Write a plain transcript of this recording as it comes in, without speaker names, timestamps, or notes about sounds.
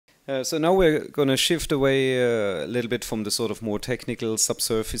So now we're going to shift away a little bit from the sort of more technical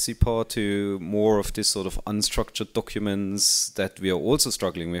subsurfacey part to more of this sort of unstructured documents that we are also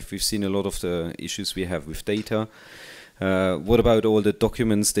struggling with. We've seen a lot of the issues we have with data. What about all the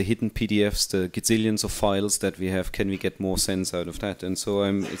documents, the hidden PDFs, the gazillions of files that we have? Can we get more sense out of that? And so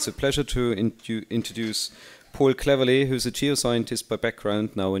it's a pleasure to introduce Paul Cleverley, who's a geoscientist by background,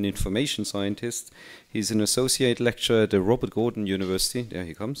 now an information scientist. He's an associate lecturer at the Robert Gordon University. There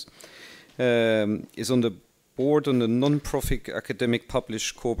he comes. Is on the board on the non-profit academic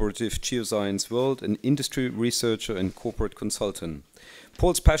published cooperative Geoscience World, an industry researcher and corporate consultant.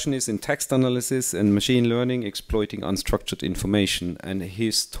 Paul's passion is in text analysis and machine learning, exploiting unstructured information. And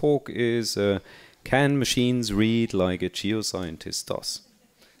his talk is, can machines read like a geoscientist does?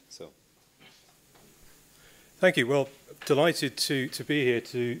 Thank you. Well, delighted to be here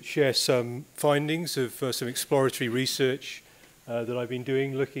to share some findings of some exploratory research that I've been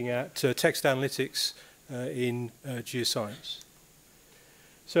doing looking at text analytics in geoscience.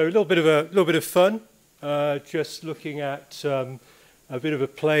 So a little bit of fun, just looking at a bit of a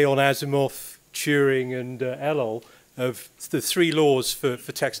play on Asimov, Turing, and Ellul of the 3 laws for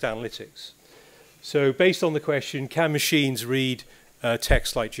text analytics. So based on the question, can machines read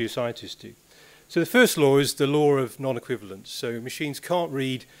text like geoscientists do? So the first law is the law of non-equivalence. So machines can't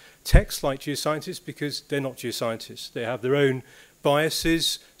read text like geoscientists because they're not geoscientists. They have their own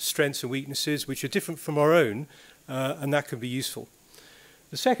biases, strengths and weaknesses, which are different from our own, and that can be useful.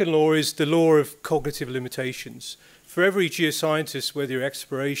 The second law is the law of cognitive limitations. For every geoscientist, whether you're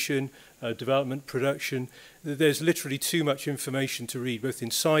exploration, development, production, there's literally too much information to read, both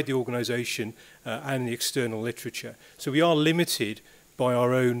inside the organization and the external literature. So we are limited by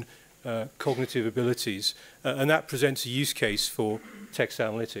our own cognitive abilities, and that presents a use case for text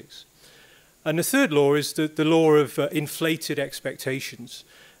analytics. And the third law is the law of inflated expectations.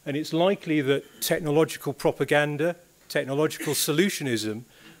 And it's likely that technological propaganda, technological solutionism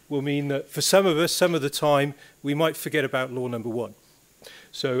will mean that for some of us, some of the time, we might forget about law number 1.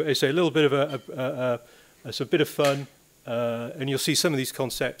 So it's a little bit of it's a bit of fun, and you'll see some of these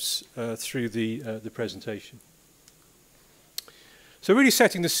concepts through the presentation. So really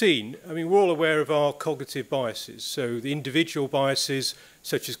setting the scene, I mean, we're all aware of our cognitive biases. So the individual biases,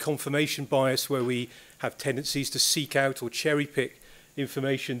 such as confirmation bias, where we have tendencies to seek out or cherry pick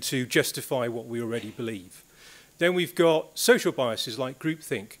information to justify what we already believe. Then we've got social biases like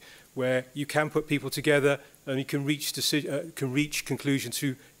groupthink, where you can put people together and you can reach conclusions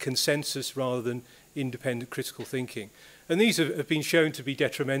through consensus rather than independent critical thinking. And these have been shown to be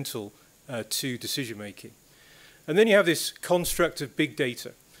detrimental to decision making. And then you have this construct of big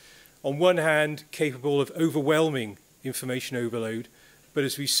data. On one hand, capable of overwhelming information overload, but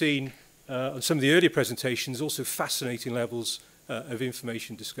as we've seen on some of the earlier presentations, also fascinating levels of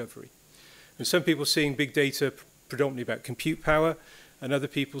information discovery. And some people seeing big data predominantly about compute power, and other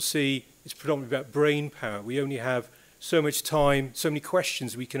people see it's predominantly about brain power. We only have so much time, so many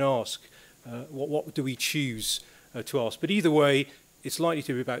questions we can ask. What do we choose to ask? But either way, it's likely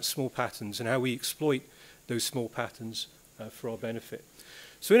to be about small patterns and how we exploit those small patterns for our benefit.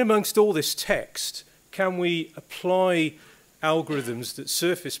 So in amongst all this text, can we apply algorithms that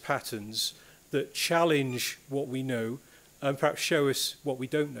surface patterns that challenge what we know and perhaps show us what we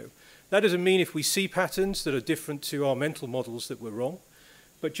don't know? That doesn't mean if we see patterns that are different to our mental models that we're wrong,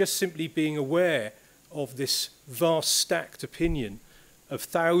 but just simply being aware of this vast stacked opinion of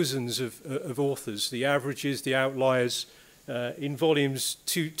thousands of authors, the averages, the outliers, in volumes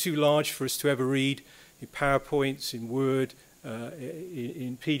too large for us to ever read, in PowerPoints, in Word,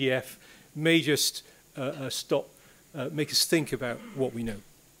 in PDF, may just make us think about what we know.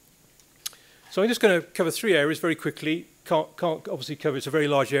 So I'm just going to cover 3 areas very quickly. Can't obviously cover, it's a very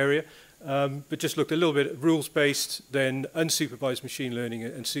large area, but just look a little bit at rules-based, then unsupervised machine learning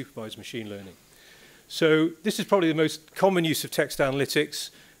and supervised machine learning. So this is probably the most common use of text analytics,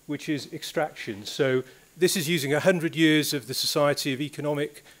 which is extraction. So this is using 100 years of the Society of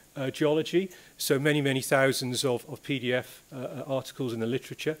Economic Geology, so many thousands of PDF articles in the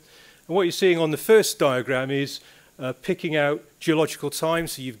literature. And what you're seeing on the first diagram is picking out geological time.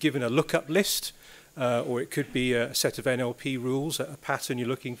 So you've given a lookup list, or it could be a set of NLP rules, a pattern you're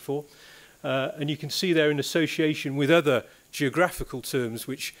looking for. And you can see there in association with other geographical terms,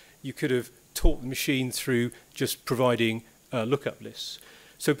 which you could have taught the machine through just providing lookup lists.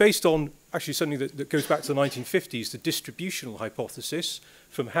 So based on actually something that goes back to the 1950s, the distributional hypothesis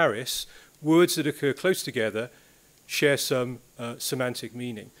from Harris, words that occur close together share some semantic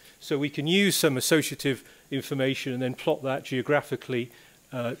meaning. So we can use some associative information and then plot that geographically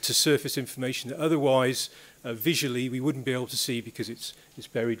to surface information that otherwise visually we wouldn't be able to see because it's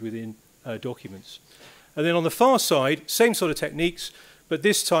buried within documents. And then on the far side, same sort of techniques, but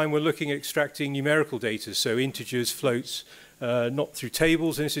this time we're looking at extracting numerical data, so integers, floats, not through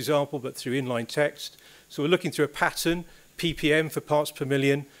tables in this example, but through inline text. So we're looking through a pattern, ppm for parts per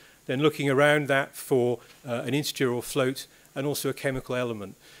million, then looking around that for an integer or float, and also a chemical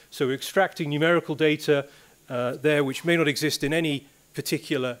element. So we're extracting numerical data there which may not exist in any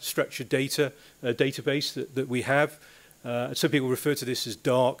particular structured data database that we have. Some people refer to this as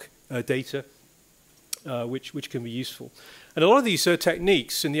dark data, which can be useful. And a lot of these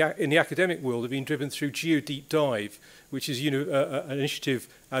techniques in the academic world have been driven through GeoDeep Dive, which is an initiative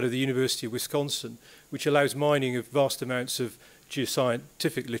out of the University of Wisconsin, which allows mining of vast amounts of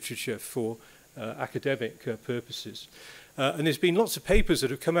geoscientific literature for academic purposes. And there's been lots of papers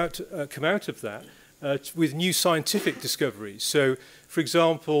that have come out of that with new scientific discoveries. So, for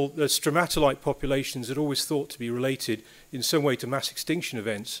example, the stromatolite populations are always thought to be related in some way to mass extinction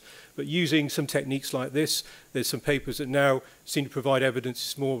events, but using some techniques like this, there's some papers that now seem to provide evidence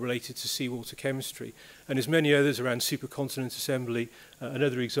it's more related to seawater chemistry. And there's many others around supercontinent assembly and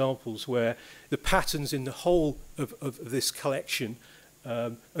other examples where the patterns in the whole of this collection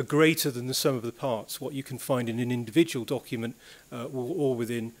are greater than the sum of the parts, what you can find in an individual document or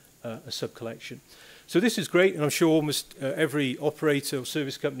within a sub-collection. So this is great, and I'm sure almost every operator or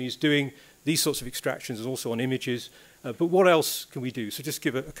service company is doing these sorts of extractions and also on images. But what else can we do? So just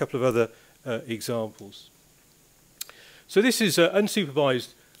give a couple of other examples. So this is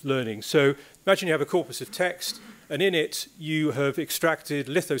unsupervised learning. So imagine you have a corpus of text, and in it you have extracted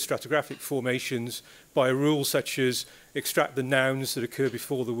lithostratigraphic formations by a rule such as extract the nouns that occur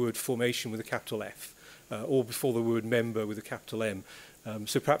before the word formation with a capital F, or before the word member with a capital M.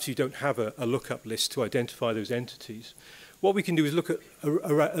 So perhaps you don't have a lookup list to identify those entities. What we can do is look at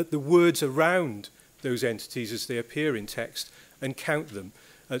the words around those entities as they appear in text and count them.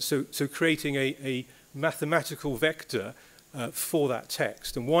 So creating a mathematical vector for that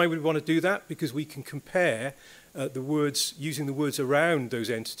text. And why would we want to do that? Because we can compare the words, using the words around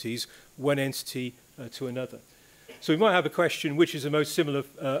those entities, one entity to another. So we might have a question, which is the most similar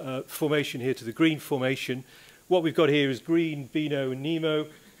formation here to the green formation? What we've got here is green, Beano, and Nemo,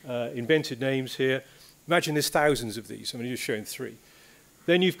 invented names here. Imagine there's thousands of these. I'm just showing 3.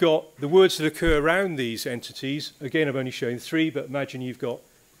 Then you've got the words that occur around these entities. Again, I'm only showing 3, but imagine you've got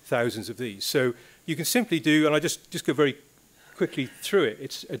thousands of these. So you can simply do, and I just go very quickly through it.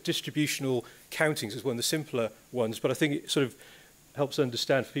 It's a distributional countings is one of the simpler ones, but I think it sort of helps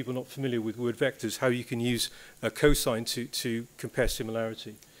understand for people not familiar with word vectors how you can use a cosine to compare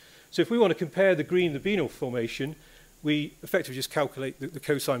similarity. So if we want to compare the green and the Beano formation, we effectively just calculate the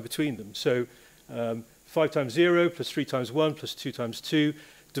cosine between them. So 5 times 0 plus 3 times 1 plus 2 times 2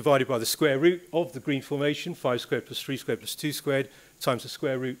 divided by the square root of the green formation, 5 squared plus 3 squared plus 2 squared, times the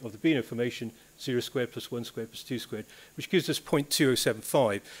square root of the Beano formation, 0 squared plus 1 squared plus 2 squared, which gives us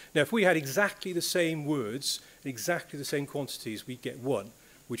 0.2075. Now, if we had exactly the same words, exactly the same quantities, we'd get 1,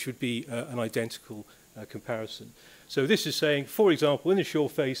 which would be an identical comparison. So this is saying, for example, in the shore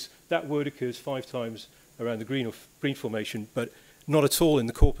face, that word occurs 5 times around the green formation, but not at all in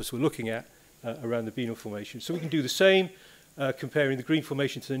the corpus we're looking at around the Beano formation. So we can do the same, comparing the green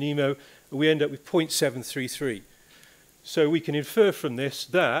formation to the Nemo, and we end up with 0.733. So we can infer from this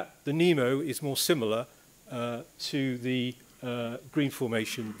that the Nemo is more similar to the green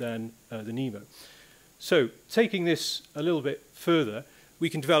formation than the Nemo. So taking this a little bit further, we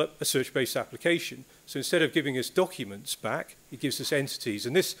can develop a search-based application. So instead of giving us documents back, it gives us entities.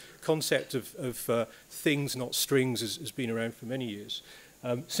 And this concept of things, not strings, has been around for many years.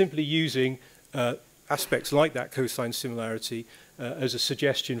 Simply using aspects like that cosine similarity as a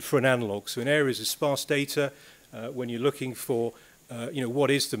suggestion for an analog. So in areas of sparse data, when you're looking for, what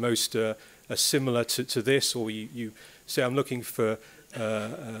is the most similar to this, or you say, I'm looking for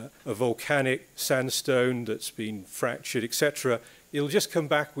a volcanic sandstone that's been fractured, etc., it'll just come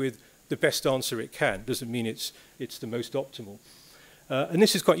back with the best answer it can. Doesn't mean it's the most optimal. And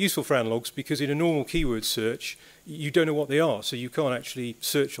this is quite useful for analogs because in a normal keyword search, you don't know what they are, so you can't actually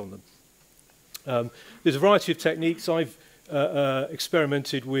search on them. There's a variety of techniques. I've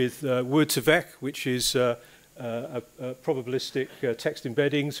experimented with word2vec, which is a probabilistic text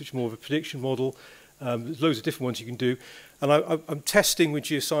embeddings, which is more of a prediction model. There's loads of different ones you can do. And I'm testing with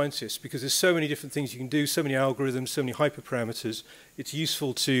geoscientists because there's so many different things you can do, so many algorithms, so many hyperparameters. It's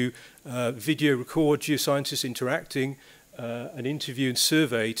useful to video record geoscientists interacting, and interview and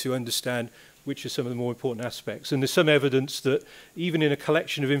survey to understand which are some of the more important aspects. And there's some evidence that even in a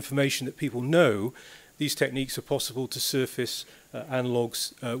collection of information that people know, these techniques are possible to surface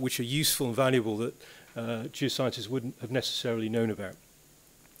analogues which are useful and valuable that geoscientists wouldn't have necessarily known about.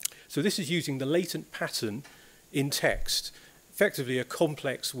 So this is using the latent pattern in text, effectively a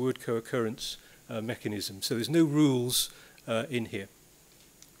complex word co-occurrence mechanism. So there's no rules in here.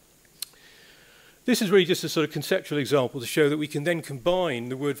 This is really just a sort of conceptual example to show that we can then combine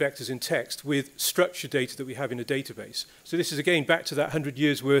the word vectors in text with structured data that we have in a database. So this is again back to that 100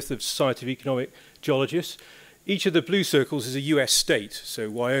 years worth of Society of Economic Geologists. Each of the blue circles is a US state, so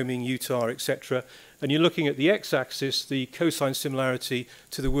Wyoming, Utah, etc. And you're looking at the x-axis, the cosine similarity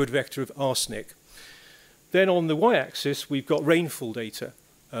to the word vector of arsenic. Then on the y-axis, we've got rainfall data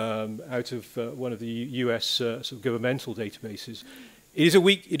out of one of the US sort of governmental databases. It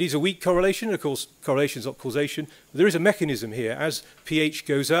is a weak correlation. Of course, correlation is not causation. But there is a mechanism here. As pH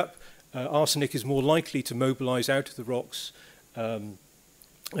goes up, arsenic is more likely to mobilize out of the rocks and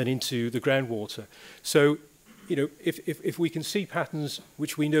into the groundwater. So, you know, if we can see patterns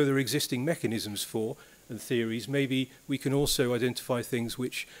which we know there are existing mechanisms for and theories, maybe we can also identify things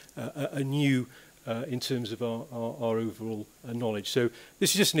which are new in terms of our overall knowledge. So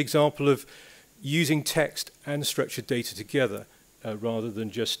this is just an example of using text and structured data together rather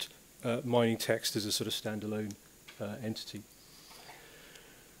than just mining text as a sort of standalone entity.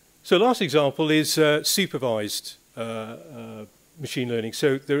 So last example is supervised machine learning.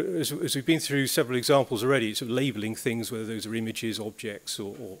 So there, as we've been through several examples already, sort of labeling things, whether those are images, objects,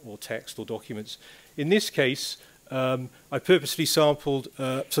 or text or documents. In this case, I purposely sampled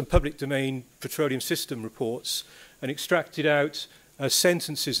some public domain petroleum system reports and extracted out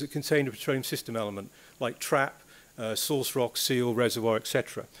sentences that contain a petroleum system element, like trap, source rock, seal, reservoir,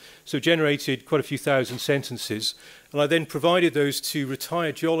 etc. So generated quite a few thousand sentences, and I then provided those to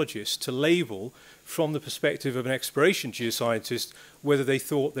retired geologists to label from the perspective of an exploration geoscientist whether they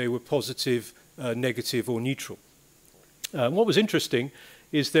thought they were positive, negative, or neutral. What was interesting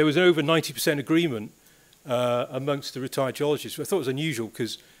is there was over 90% agreement amongst the retired geologists. I thought it was unusual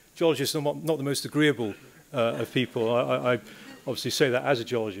because geologists are not the most agreeable of people. I obviously say that as a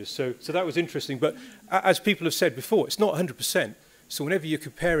geologist. So that was interesting. But as people have said before, it's not 100%. So whenever you're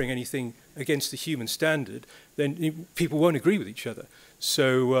comparing anything against the human standard, then people won't agree with each other.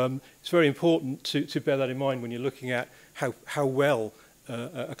 So it's very important to bear that in mind when you're looking at how well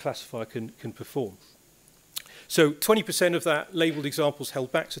a classifier can perform. So 20% of that labeled examples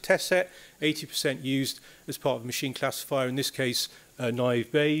held back to test set, 80% used as part of a machine classifier, in this case,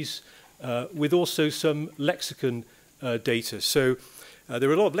 naive Bayes, with also some lexicon data. So there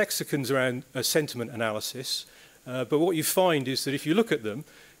are a lot of lexicons around sentiment analysis, but what you find is that if you look at them,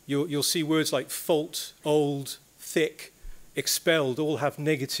 you'll see words like fault, old, thick, expelled all have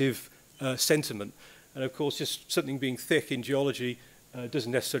negative sentiment. And of course, just something being thick in geology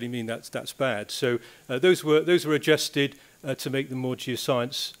doesn't necessarily mean that's bad. So those were adjusted to make them more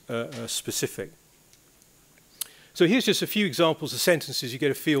geoscience specific. So here's just a few examples of sentences. You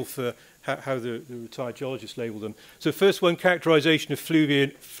get a feel for how the retired geologists label them. So first one, characterization of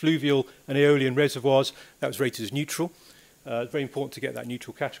fluvial and aeolian reservoirs. That was rated as neutral. Very important to get that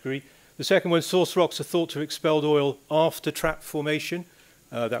neutral category. The second one, source rocks are thought to have expelled oil after trap formation.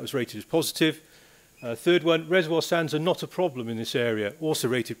 That was rated as positive. Third one, reservoir sands are not a problem in this area, also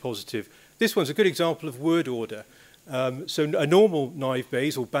rated positive. This one's a good example of word order. So a normal naive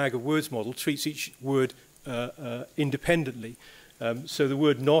Bayes or bag of words model treats each word independently. So the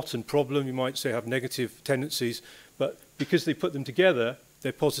word not and problem, you might say, have negative tendencies, but because they put them together,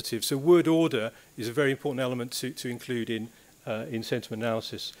 they're positive. So word order is a very important element to include in sentiment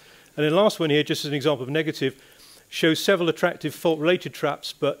analysis. And then the last one here, just as an example of negative, shows several attractive fault-related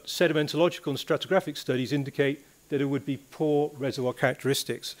traps, but sedimentological and stratigraphic studies indicate that there would be poor reservoir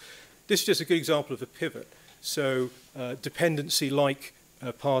characteristics. This is just a good example of a pivot. So dependency-like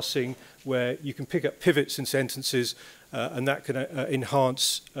parsing, where you can pick up pivots in sentences, and that can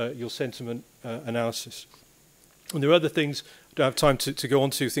enhance your sentiment analysis. And there are other things, I don't have time to go on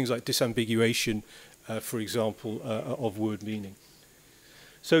to, things like disambiguation, for example, of word meaning.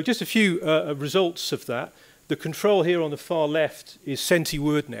 So just a few results of that. The control here on the far left is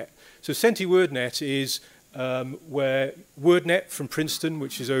CentiWordNet. So CentiWordNet is where WordNet from Princeton,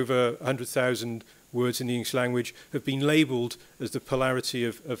 which is over 100,000 words in the English language, have been labeled as the polarity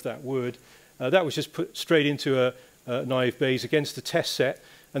of that word. That was just put straight into a naive Bayes against the test set.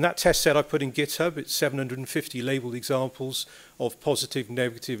 And that test set I put in GitHub. It's 750 labeled examples of positive,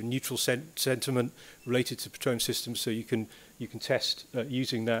 negative, and neutral sentiment related to petroleum systems. So you can test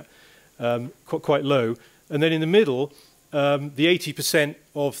using that quite low. And then in the middle, the 80%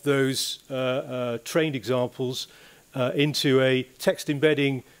 of those trained examples into a text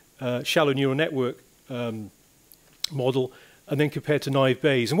embedding shallow neural network model, and then compared to naive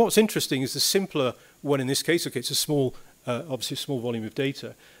Bayes. And what's interesting is the simpler one in this case, okay, it's a small, obviously a small volume of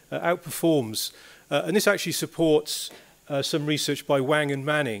data, outperforms. And this actually supports some research by Wang and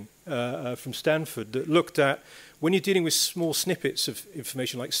Manning from Stanford that looked at when you're dealing with small snippets of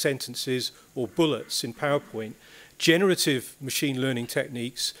information like sentences or bullets in PowerPoint, generative machine learning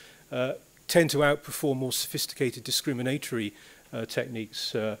techniques tend to outperform more sophisticated discriminatory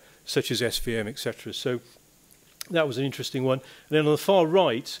techniques such as SVM, etc. So that was an interesting one. And then on the far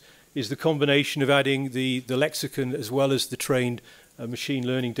right is the combination of adding the lexicon as well as the trained machine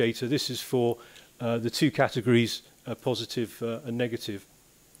learning data. This is for the two categories, positive and negative.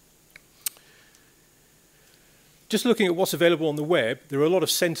 Just looking at what's available on the web, there are a lot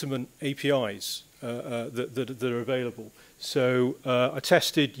of sentiment APIs that are available. So I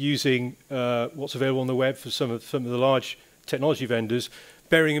tested using what's available on the web for some of the large technology vendors,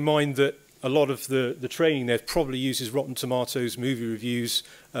 bearing in mind that a lot of the training there probably uses Rotten Tomatoes, movie reviews,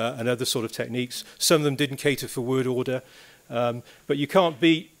 and other sort of techniques. Some of them didn't cater for word order. But you can't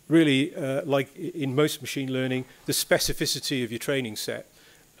beat, really, like in most machine learning, the specificity of your training set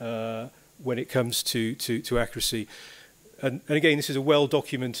when it comes to accuracy. And again, this is a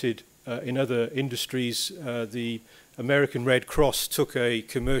well-documented in other industries. The American Red Cross took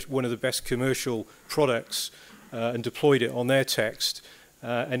one of the best commercial products and deployed it on their text,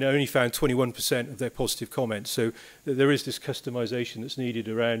 and only found 21% of their positive comments. So there is this customization that's needed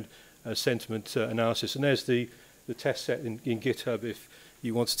around sentiment analysis. And there's the test set in GitHub if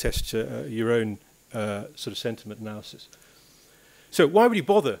you want to test your own sort of sentiment analysis. So why would you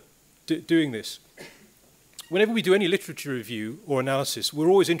bother doing this? Whenever we do any literature review or analysis, we're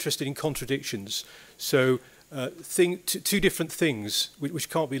always interested in contradictions. So two different things which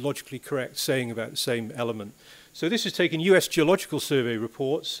can't be logically correct saying about the same element. So this is taking US Geological Survey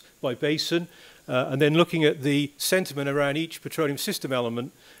reports by basin and then looking at the sentiment around each petroleum system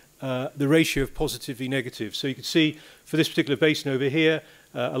element, the ratio of positive v negative. So you can see for this particular basin over here,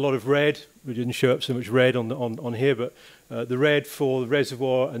 a lot of red. We didn't show up so much red on here, but the red for the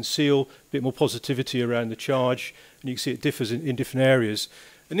reservoir and seal, a bit more positivity around the charge, and you can see it differs in different areas.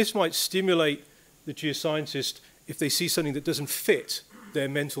 And this might stimulate the geoscientist, if they see something that doesn't fit their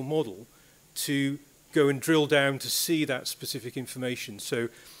mental model, to go and drill down to see that specific information. So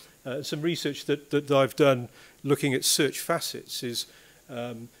some research that I've done looking at search facets is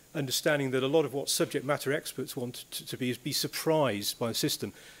understanding that a lot of what subject matter experts want to be is be surprised by the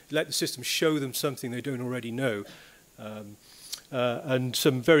system. Let the system show them something they don't already know. And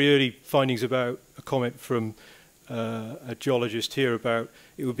some very early findings about a comment from a geologist here about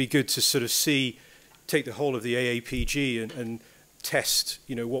it would be good to sort of take the whole of the AAPG and test,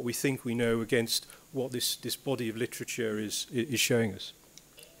 what we think we know against what this body of literature is showing us.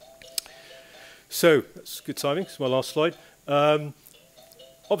 So that's good timing. It's my last slide.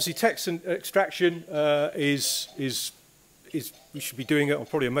 Obviously, text and extraction is we should be doing it on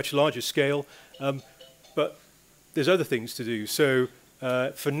probably a much larger scale, but there's other things to do. So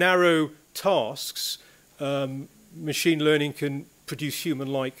for narrow tasks, machine learning can produce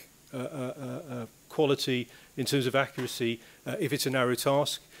human-like quality in terms of accuracy if it's a narrow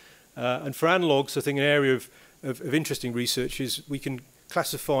task. And for analogs, I think an area of interesting research is we can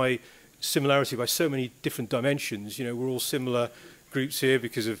classify similarity by so many different dimensions. We're all similar groups here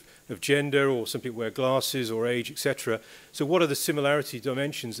because of gender, or some people wear glasses, or age, etc. So what are the similarity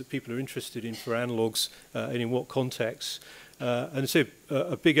dimensions that people are interested in for analogs and in what contexts? And so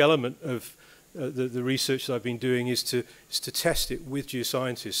a big element of the research that I've been doing is to test it with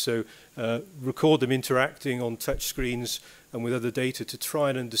geoscientists. So record them interacting on touch screens and with other data to try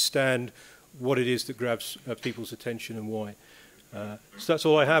and understand what it is that grabs people's attention and why. So that's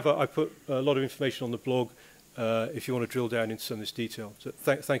all I have. I put a lot of information on the blog if you want to drill down into some of this detail. So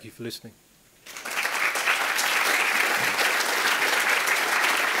thank you for listening.